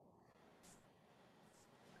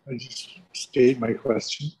I just state my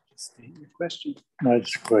question. State your question. My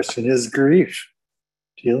question is grief,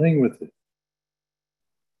 dealing with it.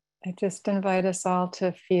 I just invite us all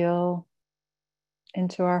to feel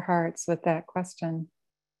into our hearts with that question.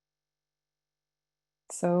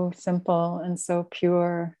 So simple and so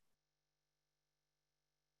pure.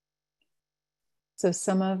 So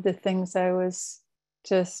some of the things I was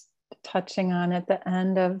just touching on at the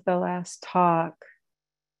end of the last talk,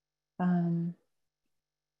 to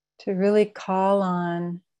really call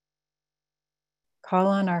on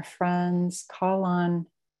our friends, call on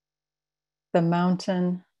the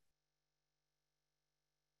mountain,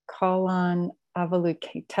 call on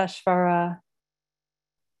Avalokiteshvara,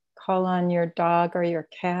 call on your dog or your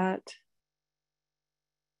cat.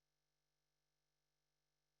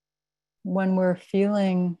 When we're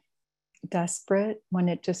feeling desperate, when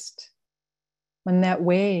that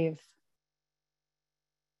wave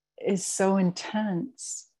is so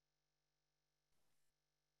intense,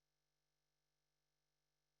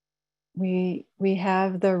 we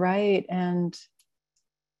have the right, and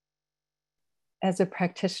as a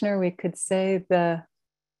practitioner, we could say the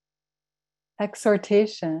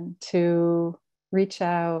exhortation to reach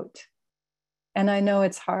out. And I know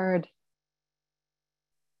it's hard.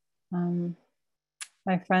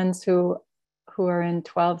 My friends who are in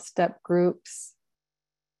 12-step groups,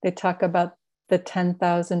 they talk about the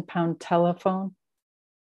 10,000-pound telephone.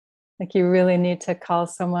 Like you really need to call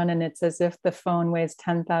someone and it's as if the phone weighs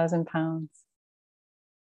 10,000 pounds.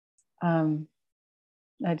 I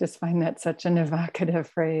just find that such an evocative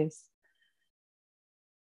phrase.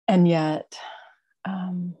 And yet,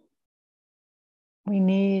 we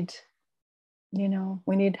need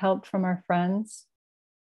help from our friends.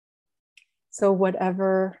 So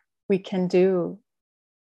whatever we can do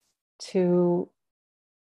to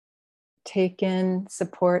take in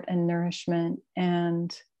support and nourishment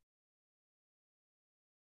and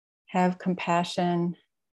have compassion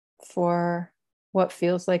for what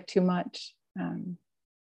feels like too much.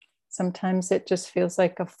 Sometimes it just feels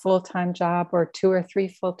like a full-time job or 2 or 3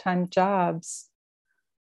 full-time jobs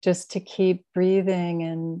just to keep breathing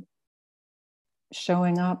and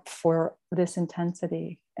showing up for this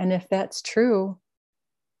intensity. And if that's true,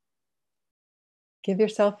 give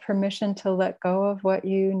yourself permission to let go of what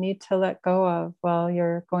you need to let go of while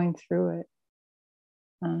you're going through it.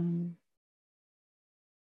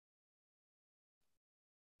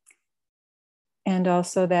 And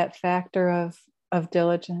also that factor of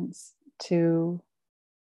diligence to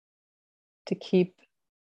keep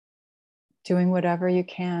doing whatever you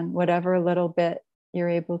can, whatever little bit you're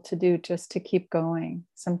able to do just to keep going.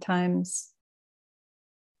 Sometimes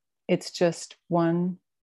it's just one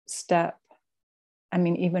step. I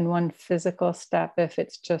mean, even one physical step, if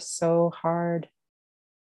it's just so hard,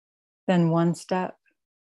 then one step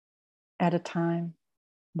at a time,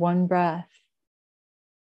 one breath.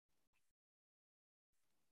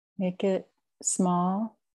 Make it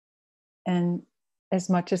small, and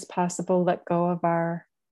as much as possible, let go of our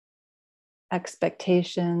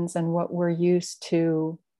expectations and what we're used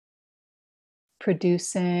to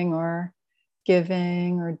producing or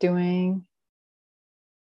giving or doing.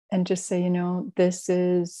 And just say, this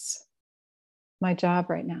is my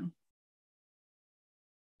job right now.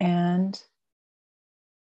 And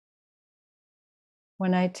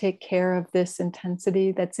when I take care of this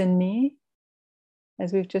intensity that's in me,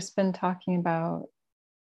 as we've just been talking about,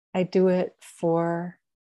 I do it for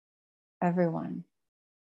everyone.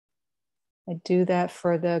 I do that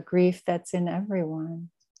for the grief that's in everyone,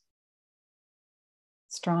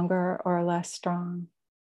 stronger or less strong,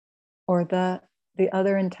 or the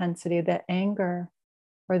other intensity, the anger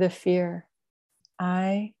or the fear.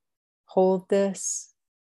 I hold this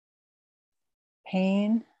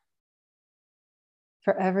pain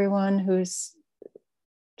for everyone who's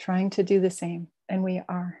trying to do the same, and we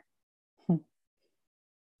are.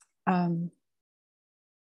 I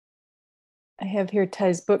have here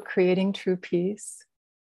Ty's book, Creating True Peace.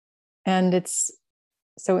 And it's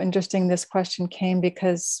so interesting this question came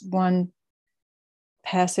because one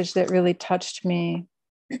passage that really touched me,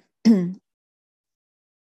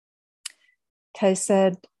 Ty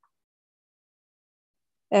said,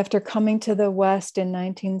 after coming to the West in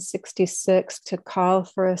 1966 to call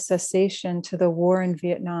for a cessation to the war in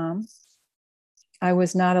Vietnam, I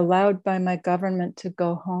was not allowed by my government to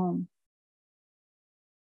go home.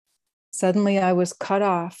 Suddenly, I was cut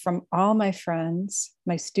off from all my friends,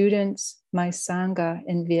 my students, my Sangha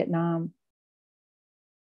in Vietnam.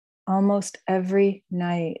 Almost every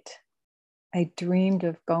night, I dreamed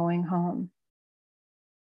of going home.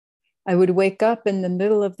 I would wake up in the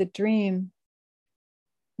middle of the dream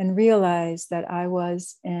and realize that I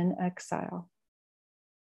was in exile.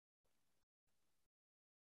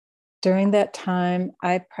 During that time,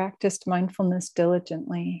 I practiced mindfulness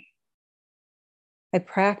diligently. I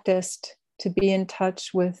practiced to be in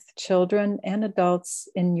touch with children and adults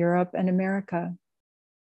in Europe and America.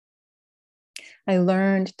 I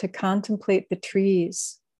learned to contemplate the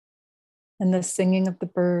trees and the singing of the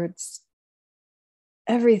birds.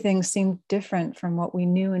 Everything seemed different from what we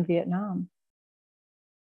knew in Vietnam.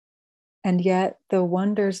 And yet the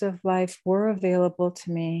wonders of life were available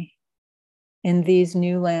to me in these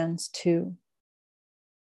new lands too.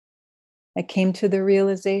 I came to the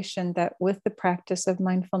realization that with the practice of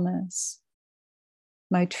mindfulness,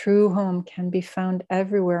 my true home can be found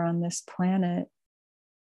everywhere on this planet.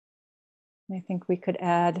 I think we could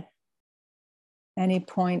add any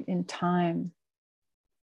point in time.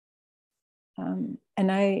 And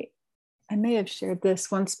I may have shared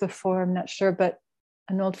this once before, I'm not sure, but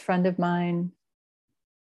an old friend of mine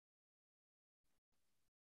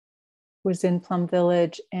was in Plum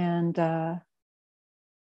Village, and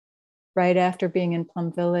right after being in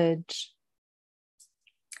Plum Village,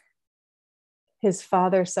 his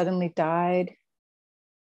father suddenly died,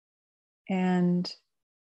 and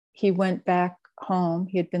he went back home.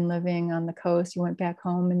 He had been living on the coast. He went back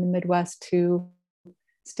home in the Midwest to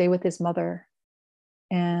stay with his mother.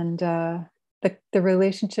 And the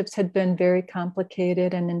relationships had been very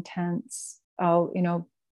complicated and intense.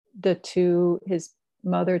 His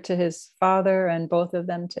mother to his father, and both of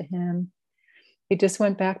them to him. He just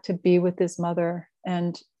went back to be with his mother,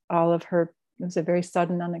 and it was a very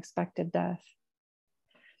sudden, unexpected death.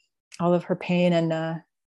 All of her pain and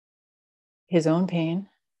his own pain.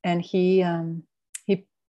 And he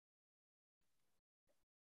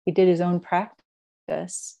did his own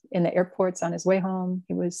practice in the airports on his way home.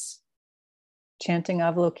 He was chanting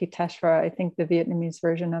Avalokiteshvara, I think the Vietnamese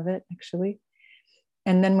version of it, actually.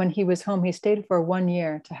 And then when he was home, he stayed for 1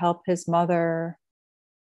 year to help his mother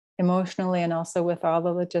emotionally, and also with all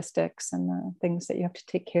the logistics and the things that you have to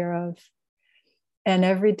take care of. And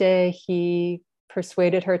every day he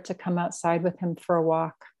persuaded her to come outside with him for a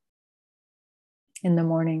walk in the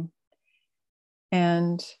morning.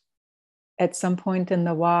 And at some point in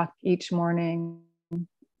the walk each morning,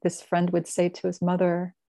 this friend would say to his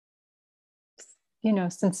mother,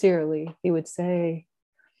 sincerely, he would say,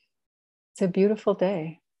 "It's a beautiful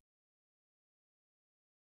day."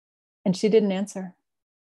 And she didn't answer.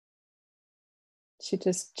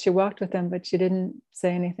 She walked with him, but she didn't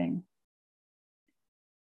say anything.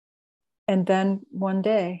 And then one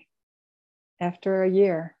day, after a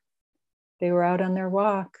year, they were out on their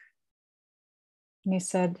walk. And he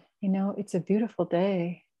said, "It's a beautiful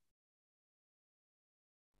day."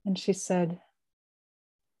 And she said,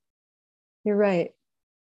 "You're right.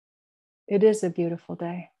 It is a beautiful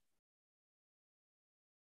day."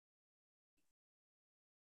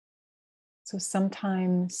 So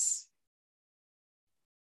sometimes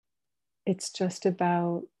it's just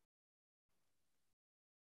about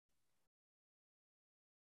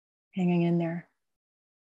hanging in there.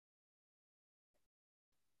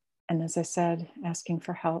 And as I said, asking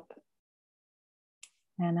for help.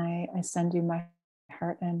 And I send you my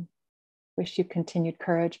heart and wish you continued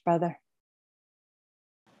courage, brother.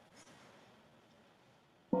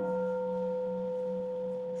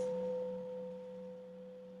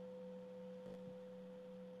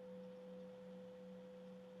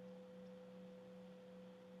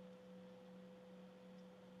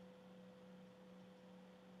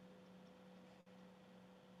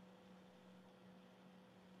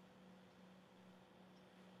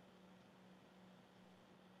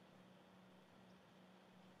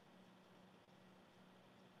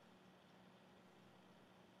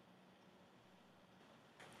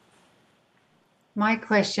 My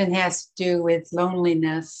question has to do with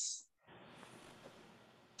loneliness.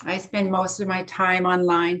 I spend most of my time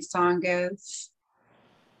online sanghas,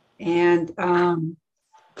 and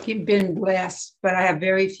I've been blessed, but I have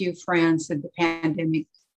very few friends in the pandemic.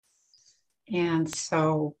 And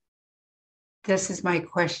so this is my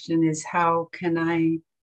question, is how can I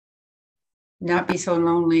not be so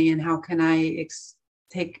lonely, and how can I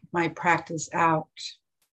take my practice out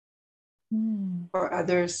for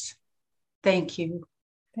others? Thank you.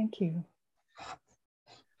 Thank you.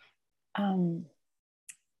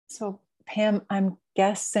 So Pam, I'm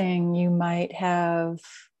guessing you might have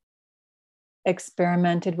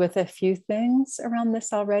experimented with a few things around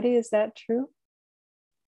this already. Is that true?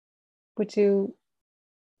 Would you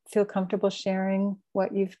feel comfortable sharing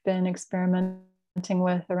what you've been experimenting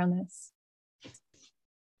with around this?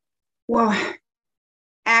 Well,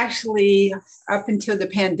 actually, up until the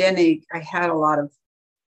pandemic, I had a lot of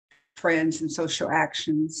friends and social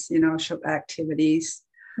actions, social activities.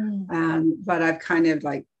 Mm. But I've kind of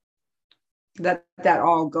like let that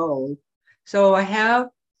all go. So I have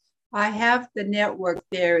the network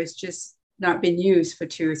there. It's just not been used for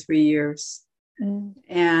 2 or 3 years. Mm.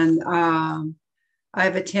 And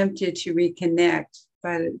I've attempted to reconnect,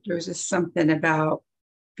 but there's just something about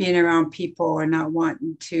being around people and not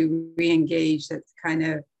wanting to re-engage that kind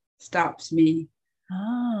of stops me.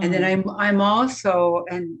 And then I'm also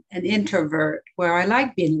an introvert where I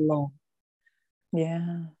like being alone.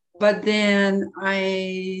 Yeah. But then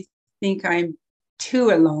I think I'm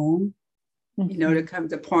too alone, to come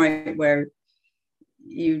to the point where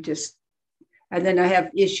you just, and then I have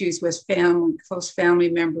issues with close family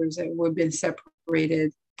members that we've been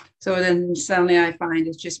separated. So then suddenly I find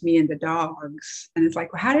it's just me and the dogs. And it's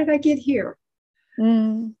like, well, how did I get here?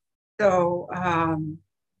 Mm. So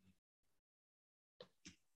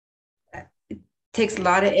it takes a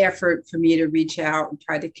lot of effort for me to reach out and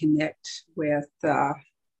try to connect with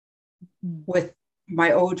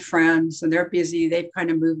my old friends, and they're busy. They've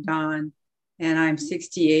kind of moved on. And I'm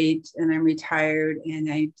 68 and I'm retired.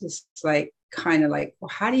 And I just kind of like, well,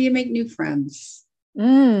 how do you make new friends?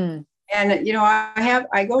 Mm. And,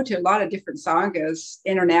 I go to a lot of different sanghas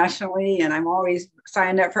internationally, and I'm always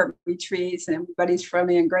signed up for retreats and everybody's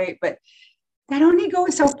friendly and great, but that only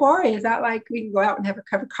goes so far. It's not like we can go out and have a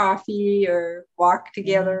cup of coffee or walk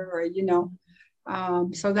together or,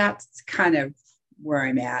 so that's kind of where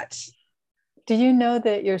I'm at. Do you know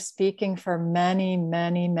that you're speaking for many,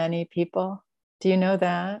 many, many people? Do you know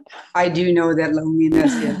that? I do know that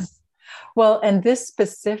loneliness is. Well, and this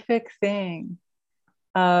specific thing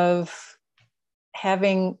of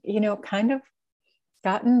having, kind of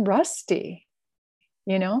gotten rusty,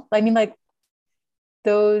 I mean, like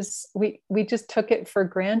those, we just took it for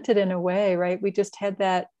granted in a way, right? We just had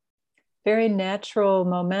that very natural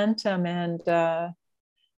momentum and,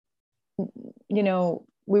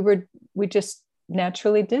 we just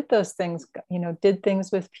naturally did those things, did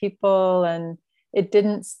things with people, and it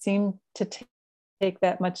didn't seem to take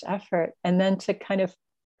that much effort. And then to kind of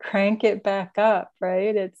crank it back up,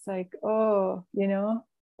 right? It's like, the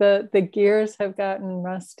gears have gotten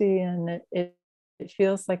rusty, and it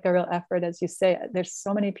feels like a real effort, as you say. There's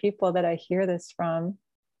so many people that I hear this from.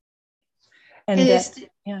 And go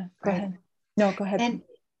ahead. No, go ahead. And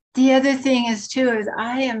the other thing is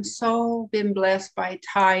I am so been blessed by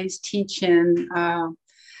Ty's teaching.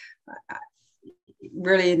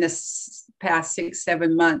 Really, in this past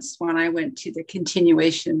 6-7 months, when I went to the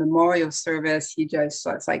continuation memorial service, he just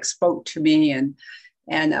spoke to me, and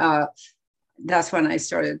that's when I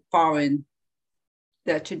started following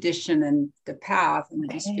the tradition and the path, and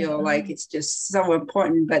I just feel like it's just so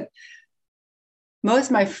important. But most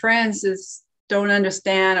of my friends just don't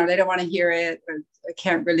understand, or they don't want to hear it, or I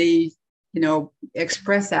can't really,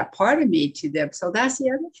 express that part of me to them. So that's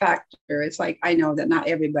the other factor. It's like, I know that not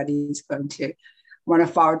everybody's going to want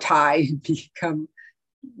to follow Ty and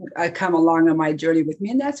come along on my journey with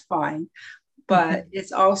me, and that's fine. But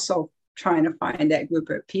it's also trying to find that group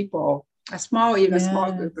of people, a small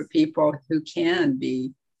group of people who can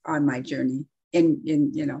be on my journey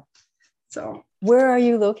so. Where are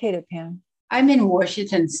you located, Pam? I'm in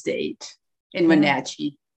Washington State, in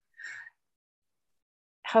Wenatchee.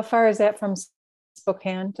 How far is that from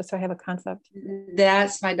Spokane, just so I have a concept?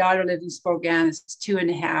 My daughter lives in Spokane. It's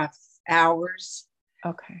 2.5 hours.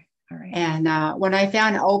 Okay. All right. And when I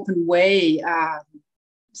found Open Way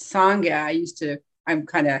Sangha, I'm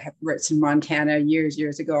kind of have roots in Montana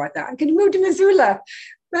years ago. I thought I could move to Missoula.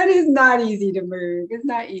 That is not easy to move. It's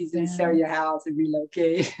not easy to sell your house and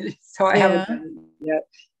relocate. So I haven't done it yet.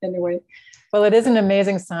 Anyway. Well, it is an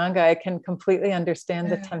amazing Sangha. I can completely understand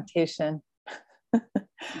the temptation.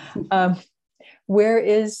 Have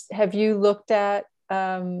you looked at,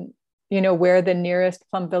 where the nearest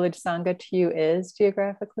Plum Village Sangha to you is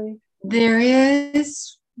geographically? There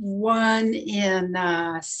is one in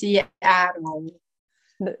Seattle.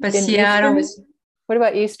 But Seattle is. What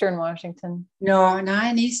about Eastern Washington? No,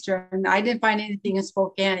 not in Eastern. I didn't find anything in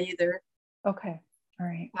Spokane either. Okay. All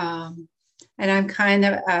right. And I'm kind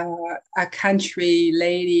of a country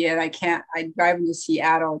lady, and I drive into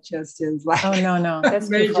Seattle just as like. Oh, no. That's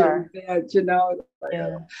too far.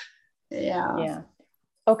 Yeah.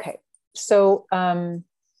 Okay. So,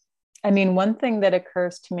 one thing that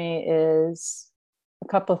occurs to me is a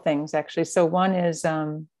couple of things, actually. So one is,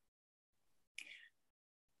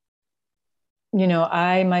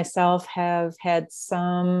 I myself have had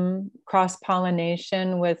some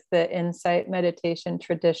cross-pollination with the insight meditation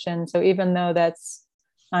tradition. So even though that's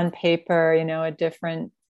on paper, a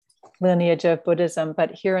different lineage of Buddhism,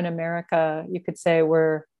 but here in America, you could say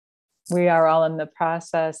we're we are all in the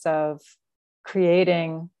process of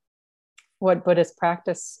creating what Buddhist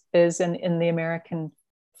practice is in the American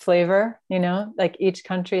flavor, like each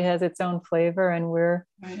country has its own flavor, and we're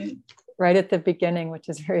right at the beginning, which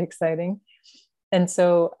is very exciting. And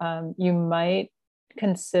so you might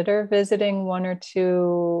consider visiting one or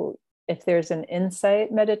two if there's an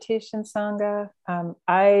insight meditation Sangha.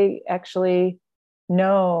 I actually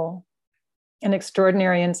know an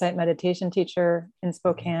extraordinary insight meditation teacher in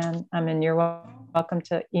Spokane. And you're welcome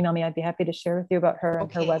to email me. I'd be happy to share with you about her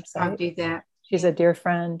and her website. I'll do that. She's a dear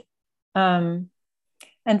friend. And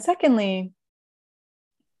secondly,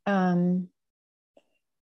 it's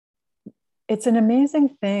an amazing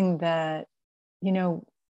thing that,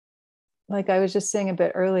 like I was just saying a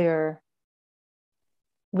bit earlier,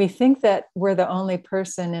 we think that we're the only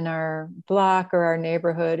person in our block or our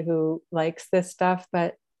neighborhood who likes this stuff,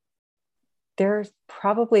 but there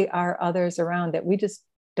probably are others around that we just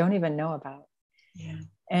don't even know about. Yeah.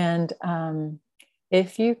 And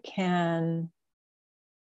if you can,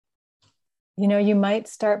 you might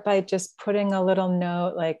start by just putting a little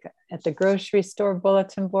note, like at the grocery store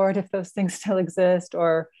bulletin board, if those things still exist,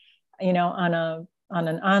 or, on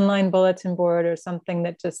an online bulletin board or something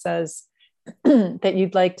that just says that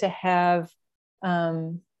you'd like to have,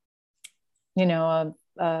 a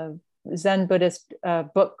Zen Buddhist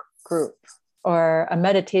book group or a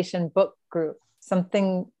meditation book group,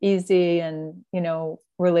 something easy and,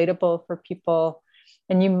 relatable for people.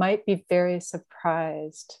 And you might be very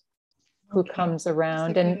surprised who comes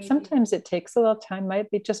around. And sometimes it takes a little time, might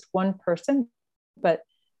be just one person, but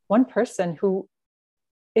one person who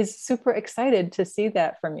is super excited to see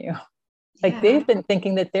that from you. Like they've been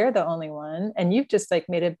thinking that they're the only one, and you've just like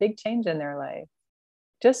made a big change in their life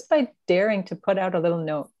just by daring to put out a little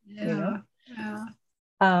note.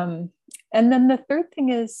 And then the third thing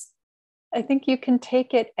is, I think you can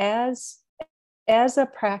take it as a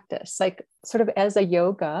practice, like sort of as a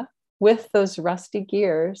yoga with those rusty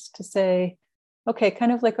gears to say, okay,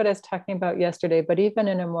 kind of like what I was talking about yesterday, but even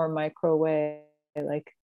in a more micro way,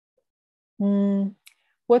 like,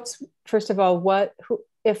 first of all,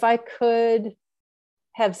 if I could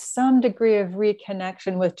have some degree of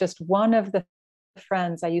reconnection with just one of the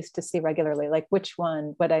friends I used to see regularly, like which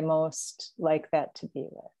one would I most like that to be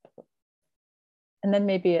with? And then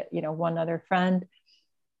maybe, one other friend.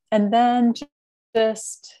 And then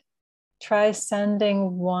just try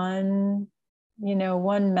sending one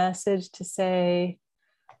message to say,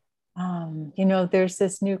 there's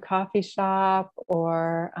this new coffee shop,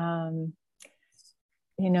 or,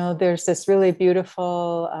 there's this really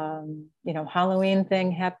beautiful, Halloween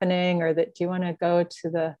thing happening, or that do you want to go to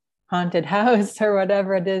the haunted house or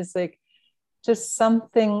whatever it is, like just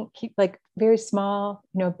something, keep like very small,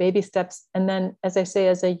 baby steps. And then, as I say,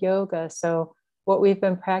 as a yoga, so what we've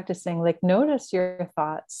been practicing, like notice your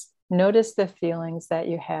thoughts, notice the feelings that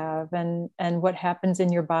you have, and what happens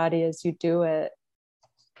in your body as you do it.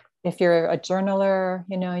 If you're a journaler,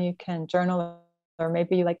 you can journal, or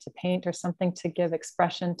maybe you like to paint or something to give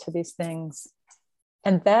expression to these things.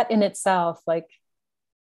 And that in itself, like,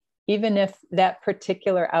 even if that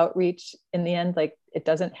particular outreach in the end, like it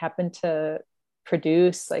doesn't happen to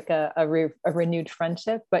produce like a renewed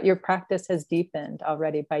friendship, but your practice has deepened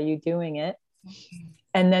already by you doing it.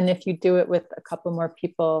 And then if you do it with a couple more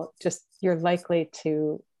people, just you're likely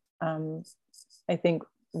to, I think,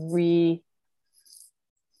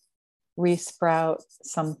 re-sprout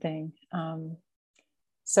something.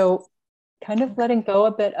 So kind of letting go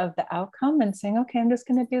a bit of the outcome and saying, okay, I'm just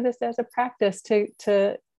going to do this as a practice to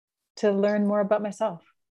learn more about myself.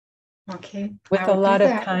 Okay. With a lot of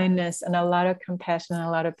kindness and a lot of compassion and a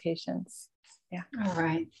lot of patience. Yeah. All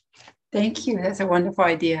right. Thank you. That's a wonderful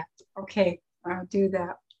idea. Okay. I'll do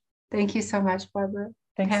that. Thank you so much, Barbara.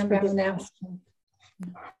 Thanks for the question.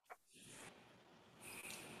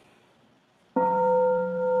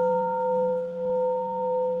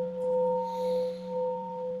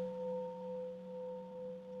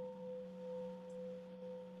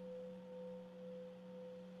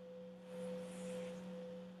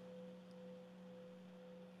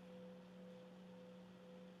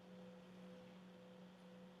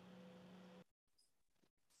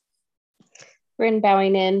 Bryn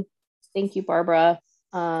bowing in. Thank you, Barbara.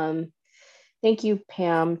 Thank you,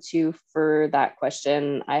 Pam, too, for that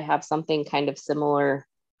question. I have something kind of similar.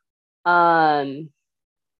 I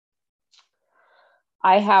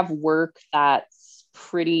have work that's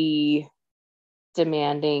pretty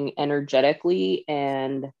demanding energetically.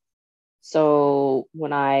 And so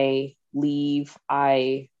when I leave,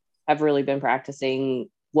 I have really been practicing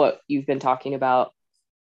what you've been talking about,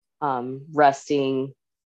 resting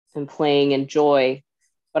and playing and joy.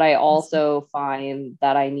 but I also find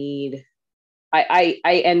that I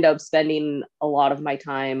end up spending a lot of my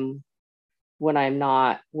time when I'm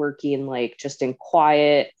not working, like just in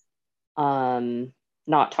quiet,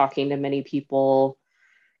 not talking to many people,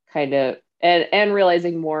 kind of, and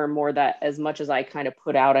realizing more and more that as much as I kind of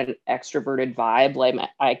put out an extroverted vibe,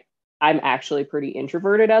 like I'm actually pretty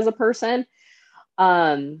introverted as a person.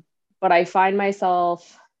 But I find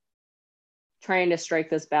myself trying to strike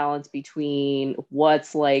this balance between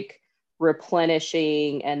what's like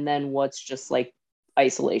replenishing and then what's just like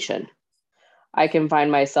isolation. I can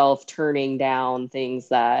find myself turning down things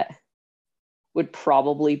that would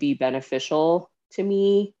probably be beneficial to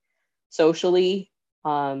me socially,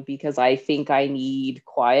 because I think I need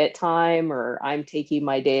quiet time, or I'm taking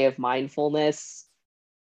my day of mindfulness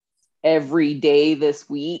every day this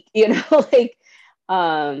week, like,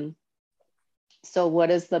 so what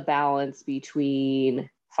is the balance between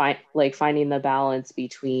finding the balance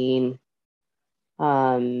between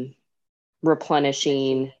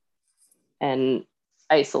replenishing and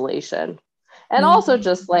isolation, and also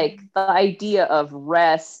just like the idea of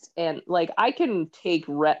rest, and like I could take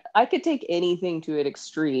anything to an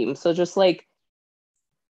extreme. So just like,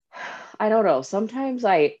 I don't know, sometimes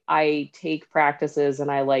I take practices and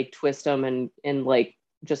I like twist them and like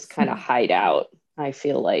just kind of hide out. I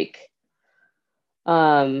feel like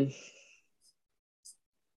and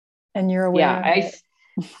you're aware yeah,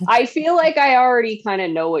 I feel like I already kind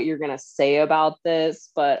of know what you're gonna say about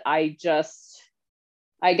this, but I guess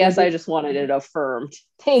I just wanted it affirmed.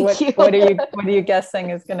 Thank you. What are you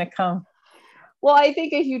guessing is gonna come? Well, I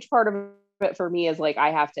think a huge part of it for me is like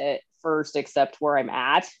I have to first accept where I'm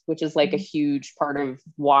at, which is like a huge part of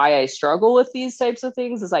why I struggle with these types of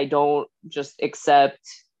things, is I don't just accept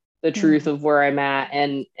the truth of where I'm at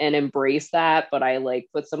and embrace that, but I like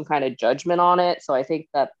put some kind of judgment on it. So I think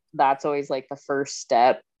that's always like the first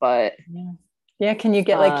step. But yeah, can you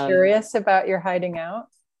get like curious about your hiding out,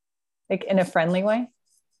 like in a friendly way,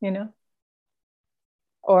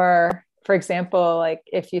 or for example, like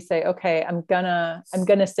if you say, okay, I'm gonna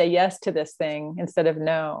say yes to this thing instead of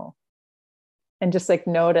no, and just like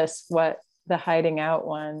notice what the hiding out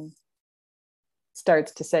one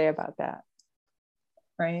starts to say about that.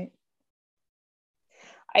 Right.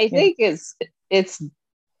 I think and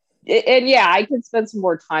yeah, I could spend some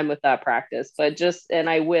more time with that practice, and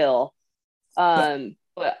I will.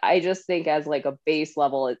 But I just think as like a base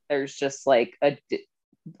level, there's just like a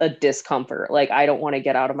discomfort. Like I don't want to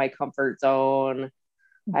get out of my comfort zone.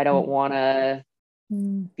 I don't want to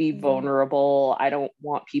be vulnerable. I don't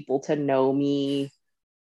want people to know me.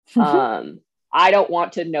 I don't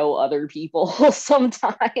want to know other people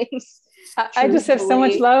sometimes. I just have so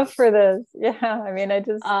much love for this. Yeah. I mean, I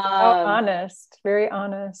just, honest, very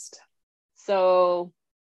honest. So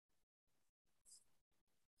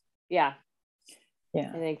yeah.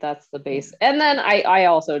 Yeah. I think that's the base. And then I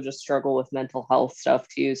also just struggle with mental health stuff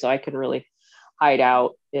too. So I can really hide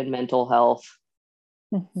out in mental health.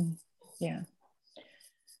 Yeah.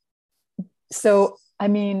 So, I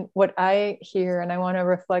mean, what I hear, and I want to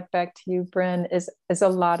reflect back to you, Bryn, is a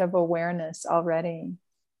lot of awareness already.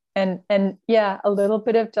 And yeah, a little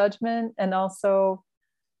bit of judgment, and also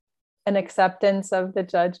an acceptance of the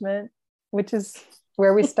judgment, which is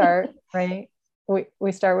where we start, right?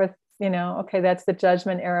 We start with, okay, that's the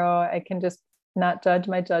judgment arrow. I can just not judge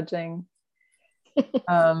my judging.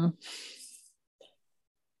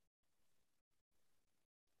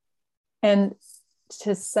 And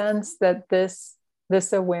to sense that this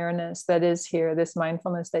awareness that is here, this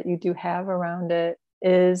mindfulness that you do have around it,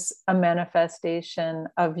 is a manifestation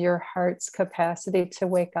of your heart's capacity to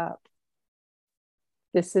wake up.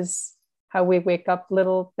 This is how we wake up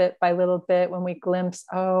little bit by little bit, when we glimpse,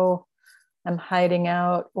 oh, I'm hiding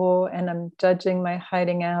out, oh, and I'm judging my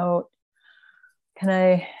hiding out. Can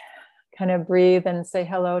I kind of breathe and say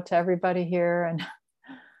hello to everybody here? And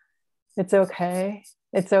it's okay.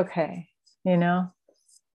 It's okay,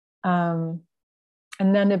 and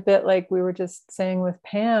then a bit like we were just saying with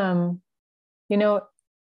Pam,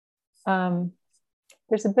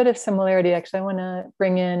 there's a bit of similarity. Actually, I want to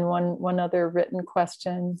bring in one other written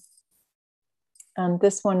question.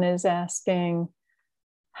 This one is asking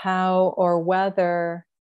how or whether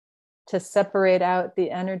to separate out the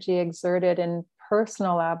energy exerted in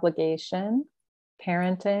personal obligation,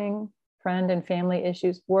 parenting, friend and family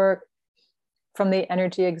issues, work, from the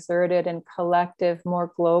energy exerted in collective,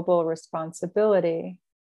 more global responsibility.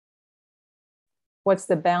 What's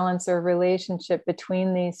the balance or relationship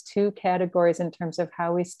between these two categories in terms of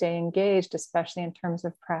how we stay engaged, especially in terms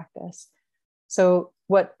of practice? So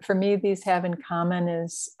what for me these have in common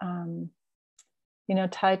is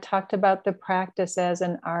Ty talked about the practice as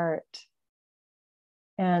an art.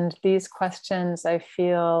 And these questions, I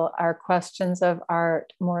feel, are questions of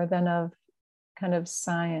art more than of kind of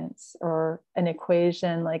science or an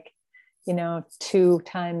equation like, 2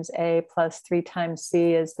 times A plus 3 times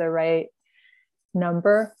C is the right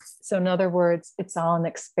number. So in other words, it's all an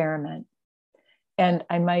experiment. And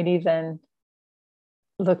I might even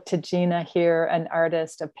look to Gina here, an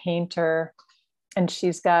artist, a painter, and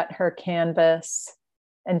she's got her canvas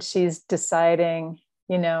and she's deciding,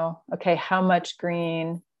 okay, how much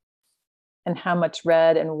green and how much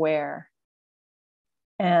red and where.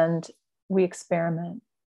 And we experiment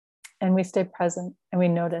and we stay present and we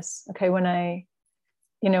notice, okay, when I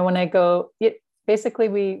go, basically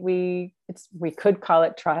we could call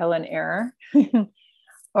it trial and error,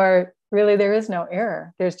 or really there is no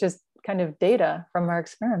error. There's just kind of data from our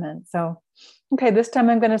experiment. So, okay, this time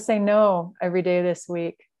I'm going to say no every day this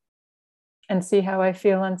week and see how I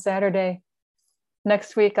feel on Saturday.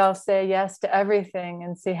 Next week, I'll say yes to everything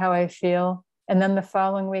and see how I feel. And then the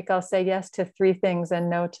following week, I'll say yes to 3 things and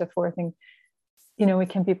no to 4 things. We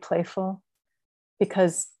can be playful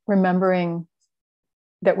because remembering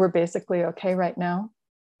that we're basically okay right now.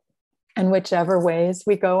 And whichever ways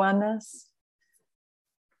we go on this,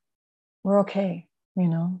 we're okay,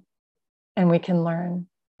 and we can learn.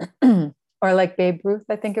 Or like Babe Ruth,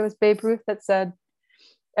 I think it was Babe Ruth that said,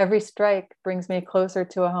 every strike brings me closer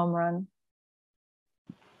to a home run.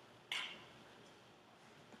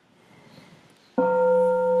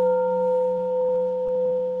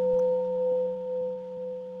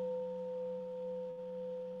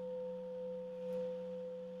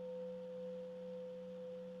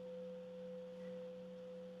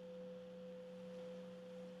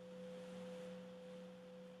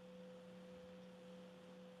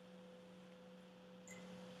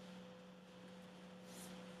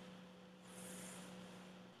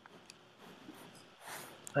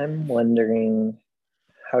 I'm wondering,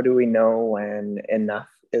 how do we know when enough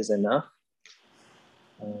is enough?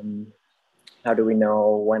 How do we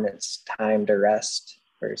know when it's time to rest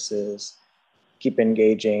versus keep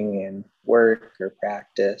engaging in work or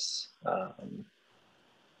practice?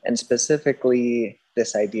 And specifically,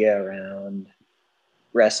 this idea around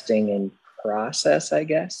resting in process, I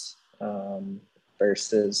guess,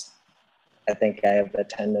 versus I think I have the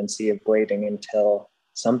tendency of waiting until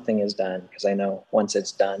something is done, because I know once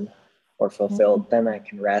it's done or fulfilled, then I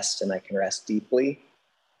can rest and I can rest deeply.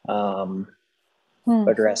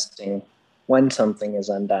 But resting when something is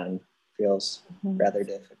undone feels rather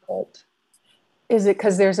difficult. Is it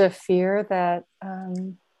because there's a fear that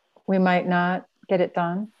we might not get it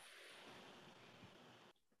done?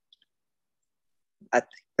 I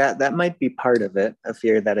think that might be part of it, a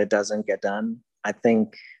fear that it doesn't get done. I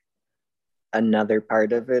think another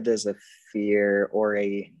part of it is a fear or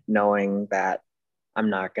a knowing that I'm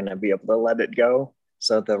not going to be able to let it go.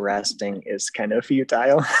 So the resting is kind of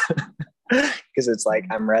futile because it's like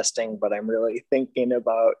I'm resting, but I'm really thinking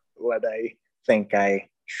about what I think I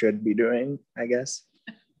should be doing, I guess.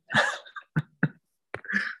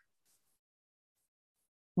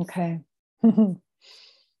 Okay.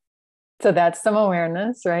 So that's some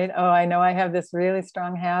awareness, right? Oh, I know I have this really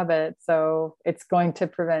strong habit, so it's going to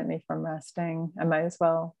prevent me from resting. I might as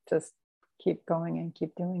well just keep going and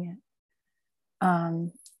keep doing it.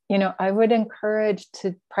 I would encourage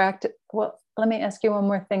to practice. Well, let me ask you one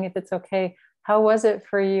more thing, if it's okay. How was it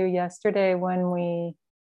for you yesterday when we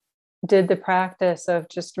did the practice of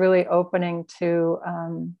just really opening to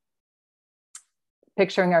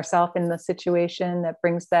picturing ourselves in the situation that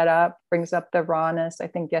brings up the rawness? I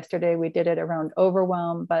think yesterday we did it around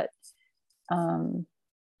overwhelm, but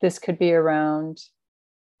this could be around,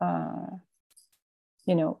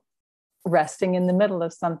 resting in the middle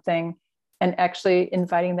of something and actually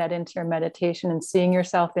inviting that into your meditation and seeing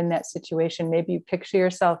yourself in that situation. Maybe you picture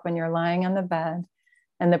yourself when you're lying on the bed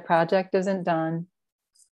and the project isn't done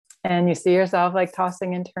and you see yourself like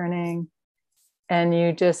tossing and turning. And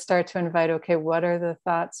you just start to invite, okay, what are the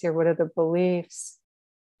thoughts here? What are the beliefs?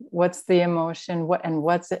 What's the emotion?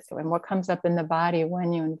 What's it? And what comes up in the body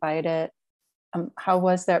when you invite it? How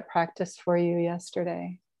was that practice for you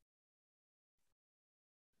yesterday?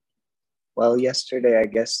 Well, yesterday, I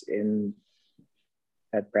guess in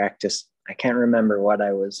that practice, I can't remember what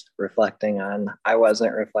I was reflecting on. I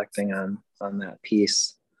wasn't reflecting on that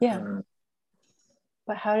piece. Yeah.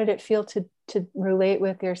 But how did it feel to relate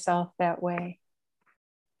with yourself that way?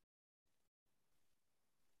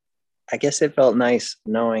 I guess it felt nice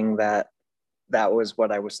knowing that that was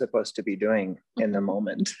what I was supposed to be doing in the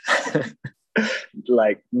moment.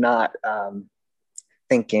 Like not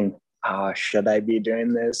thinking should I be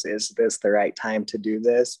doing this? Is this the right time to do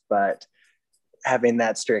this? But having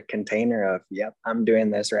that strict container of, yep, I'm doing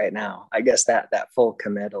this right now. I guess that full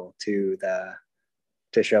committal to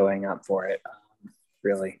showing up for it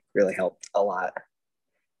really, really helped a lot.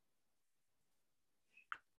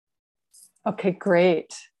 Okay,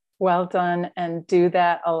 great. Well done. And do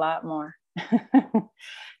that a lot more.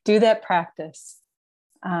 Do that practice.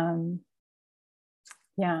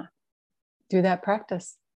 Yeah, do that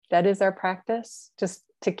practice. That is our practice, just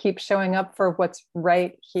to keep showing up for what's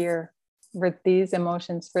right here, for these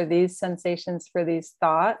emotions, for these sensations, for these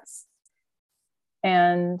thoughts.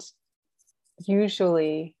 And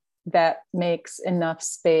usually that makes enough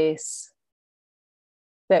space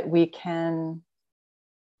that we can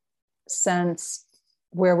sense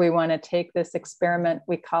where we want to take this experiment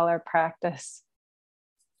we call our practice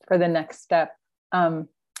for the next step.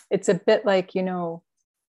 It's a bit like,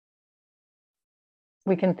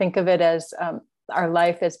 we can think of it as our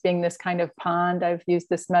life as being this kind of pond. I've used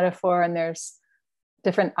this metaphor, and there's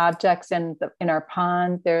different objects in our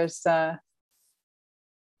pond. There's things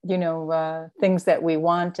that we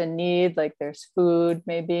want and need, like there's food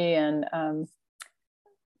maybe, and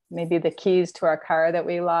maybe the keys to our car that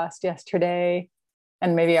we lost yesterday,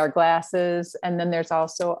 and maybe our glasses. And then there's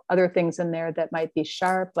also other things in there that might be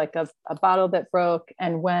sharp, like a bottle that broke.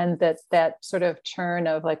 And when that sort of churn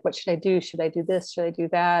of like, what should I do? Should I do this? Should I do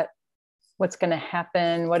that? What's going to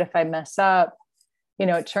happen? What if I mess up?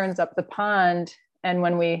 It churns up the pond. And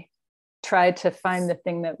when we try to find the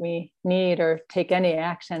thing that we need or take any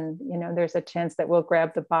action, there's a chance that we'll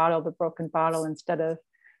grab the broken bottle instead of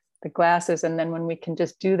the glasses. And then when we can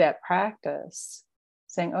just do that practice,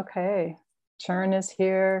 saying, okay, churn is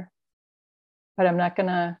here, but I'm not going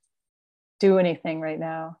to do anything right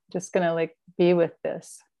now. I'm just going to be with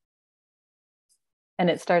this. And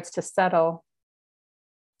it starts to settle.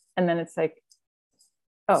 And then it's like,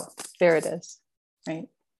 oh, there it is, right?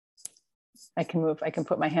 I can move, I can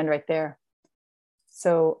put my hand right there.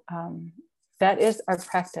 So that is our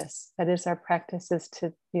practice. That is our practice, is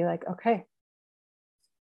to be like, okay,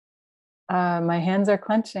 my hands are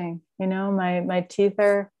clenching, my teeth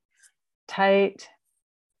are tight.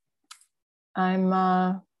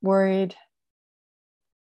 I'm worried.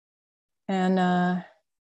 And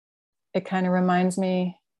it kind of reminds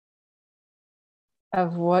me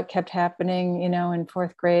of what kept happening, in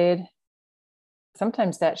fourth grade.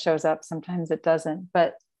 Sometimes that shows up, sometimes it doesn't,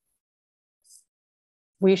 but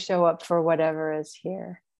we show up for whatever is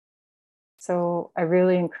here. So I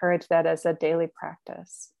really encourage that as a daily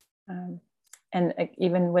practice. And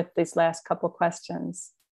even with these last couple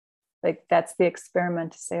questions, that's the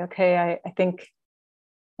experiment, to say, okay, I think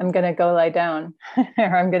I'm going to go lie down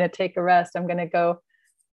or I'm going to take a rest. I'm going to go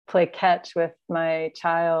play catch with my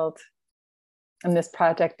child. And this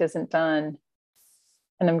project isn't done.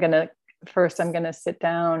 And I'm going to sit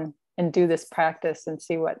down and do this practice and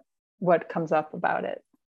see what comes up about it.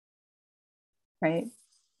 Right?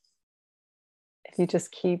 If you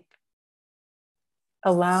just keep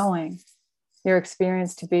allowing your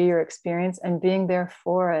experience to be your experience and being there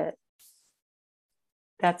for it,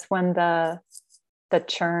 that's when the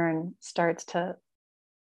churn starts to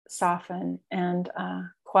soften and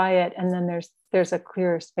quiet, and then there's a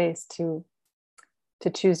clearer space to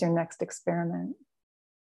choose your next experiment.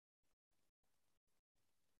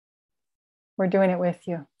 We're doing it with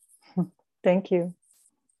you. Thank you.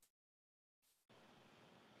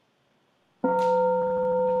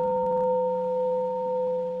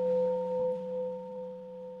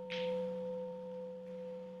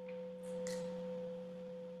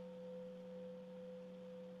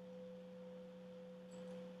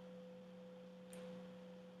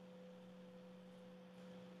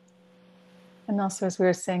 And also, as we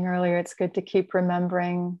were saying earlier, it's good to keep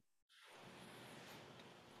remembering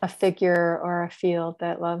a figure or a field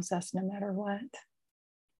that loves us no matter what.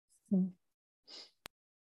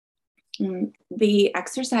 The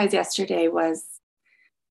exercise yesterday was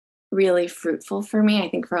really fruitful for me, I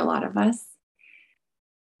think for a lot of us.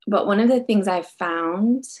 But one of the things I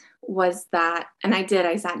found was that, and I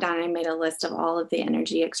sat down and I made a list of all of the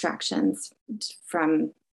energy extractions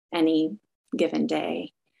from any given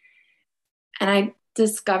day. And I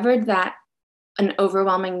discovered that an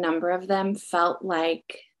overwhelming number of them felt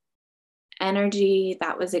like energy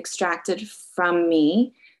that was extracted from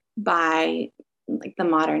me by the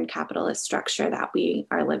modern capitalist structure that we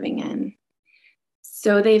are living in.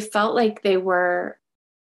 So they felt like they were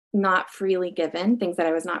not freely given, things that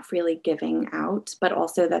I was not freely giving out, but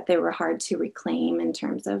also that they were hard to reclaim in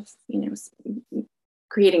terms of,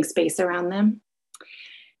 creating space around them.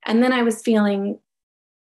 And then I was feeling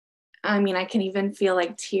I mean, I can even feel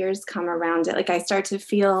like tears come around it. Like I start to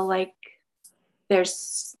feel like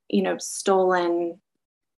there's, stolen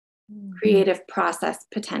creative process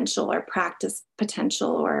potential or practice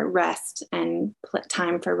potential or rest and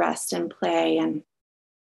time for rest and play. And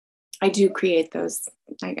I do create those.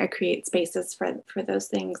 I create spaces for those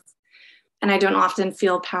things. And I don't often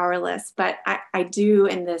feel powerless, but I do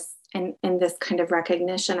in this kind of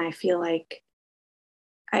recognition. I feel like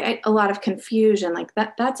a lot of confusion, like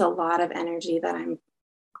that's a lot of energy that I'm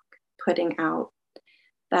putting out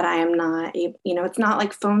that I am not able, it's not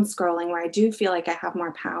like phone scrolling where I do feel like I have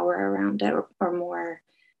more power around it or more,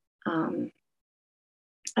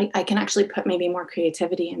 I can actually put maybe more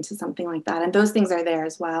creativity into something like that. And those things are there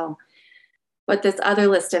as well. But this other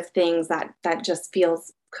list of things that just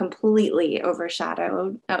feels completely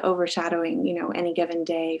overshadowing, any given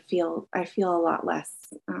day, I feel a lot less,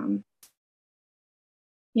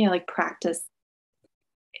 like practice.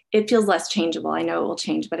 It feels less changeable. I know it will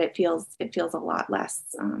change, but it feels a lot less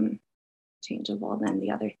changeable than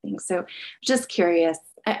the other things. So just curious.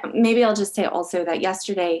 Maybe I'll just say also that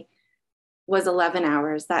yesterday was 11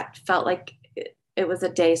 hours. That felt like it was a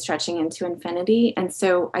day stretching into infinity. And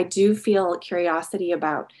so I do feel curiosity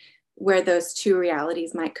about where those two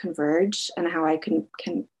realities might converge and how I can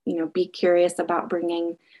be curious about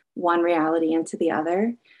bringing one reality into the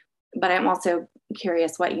other. But I'm also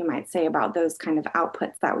curious what you might say about those kind of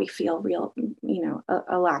outputs that we feel real,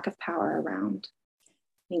 a lack of power around.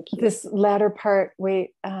 Thank you. This latter part,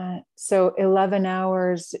 wait, so 11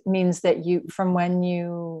 hours means that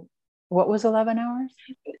what was 11 hours?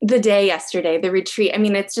 The day yesterday, the retreat. I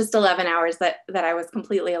mean, it's just 11 hours that I was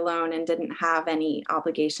completely alone and didn't have any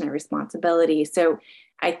obligation or responsibility. So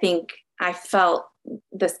I think I felt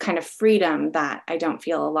this kind of freedom that I don't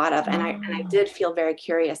feel a lot of. And I did feel very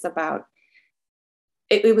curious about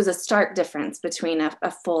it. It was a stark difference between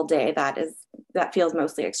a full day that feels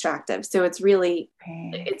mostly extractive. So it's really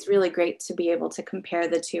great to be able to compare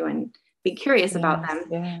the two and be curious about them.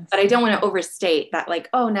 Yes. But I don't want to overstate that, like,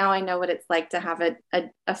 oh, now I know what it's like to have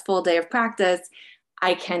a full day of practice.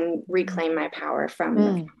 I can reclaim my power from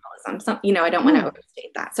the formalism. I don't want to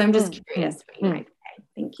overstate that. So I'm just curious what you might say.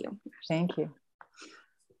 Thank you. Thank you.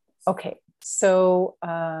 Okay, so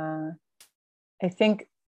I think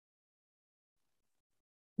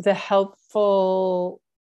the helpful,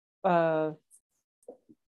 my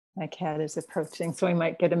cat is approaching, so I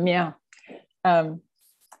might get a meow.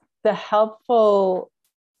 The helpful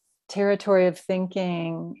territory of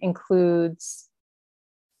thinking includes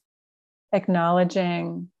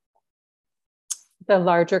acknowledging the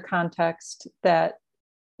larger context that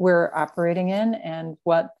we're operating in and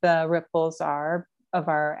what the ripples are of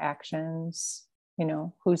our actions,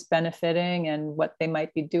 who's benefiting and what they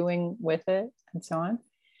might be doing with it and so on.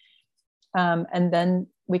 And then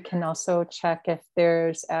we can also check if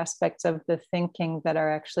there's aspects of the thinking that are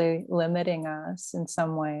actually limiting us in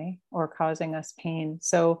some way or causing us pain.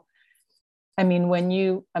 So, I mean,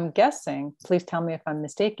 I'm guessing, please tell me if I'm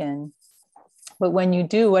mistaken, but when you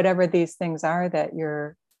do whatever these things are that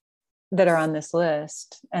are on this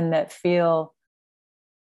list and that feel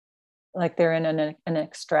like they're in an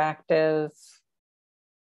extractive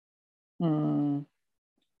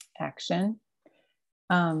action,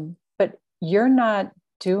 but you're not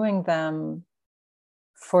doing them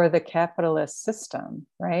for the capitalist system,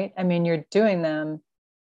 right? I mean, you're doing them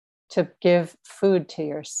to give food to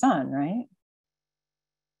your son, right?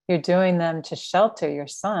 You're doing them to shelter your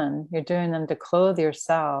son. You're doing them to clothe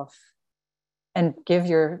yourself and give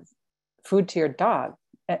your food to your dog.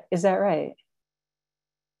 Is that right?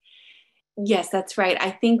 Yes, that's right.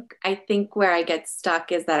 I think where I get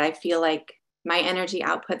stuck is that I feel like my energy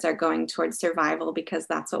outputs are going towards survival because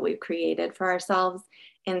that's what we've created for ourselves,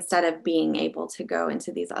 instead of being able to go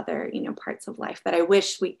into these other, parts of life that I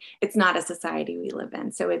wish it's not a society we live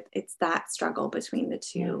in. So it's that struggle between the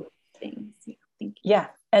two things. Thank you. Yeah.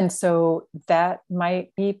 And so that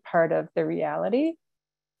might be part of the reality.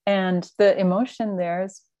 And the emotion there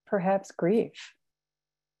is perhaps grief.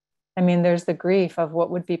 I mean, there's the grief of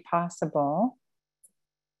what would be possible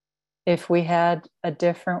if we had a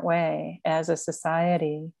different way as a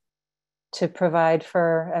society to provide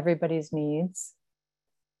for everybody's needs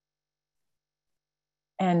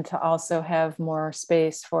and to also have more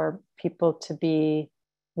space for people to be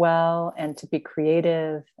well and to be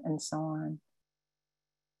creative and so on.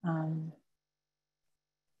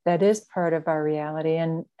 That is part of our reality,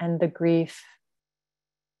 and the grief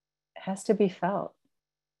has to be felt.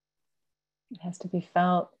 It has to be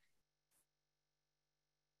felt.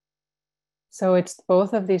 So it's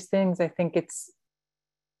both of these things. I think it's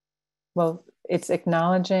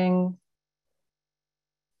acknowledging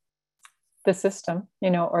the system,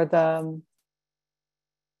 or the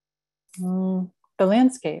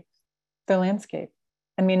landscape.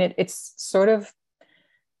 I mean, it's sort of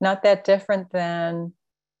not that different than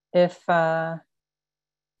if I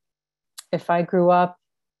grew up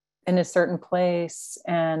in a certain place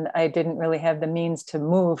and I didn't really have the means to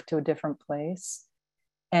move to a different place.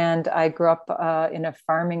 And I grew up in a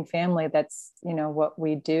farming family. That's, what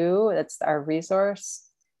we do. That's our resource.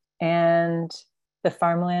 And the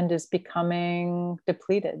farmland is becoming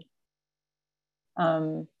depleted.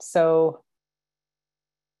 So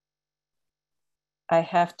I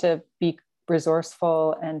have to be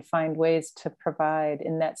resourceful and find ways to provide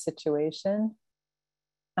in that situation.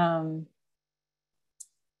 But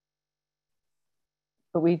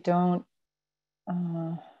we don't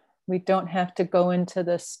have to go into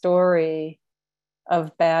the story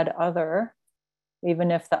of bad other,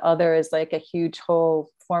 even if the other is like a huge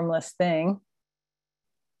whole formless thing.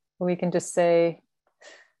 We can just say,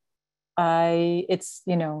 I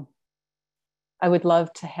would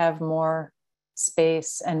love to have more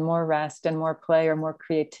space and more rest and more play or more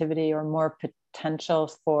creativity or more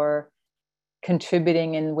potential for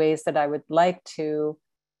contributing in ways that I would like to.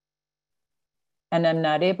 And I'm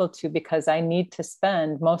not able to because I need to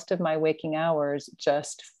spend most of my waking hours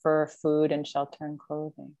just for food and shelter and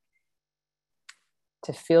clothing.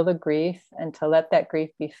 To feel the grief and to let that grief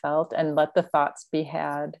be felt and let the thoughts be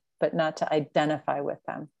had, but not to identify with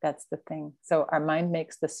them. That's the thing. So our mind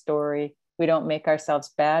makes the story. We don't make ourselves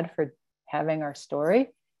bad for having our story,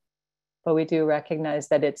 but we do recognize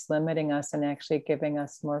that it's limiting us and actually giving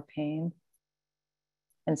us more pain.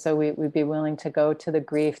 And so we'd be willing to go to the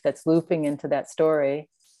grief that's looping into that story.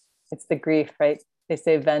 It's the grief, right? They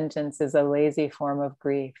say vengeance is a lazy form of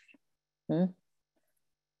grief.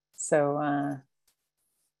 So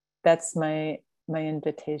that's my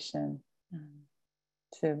invitation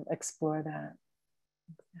to explore that.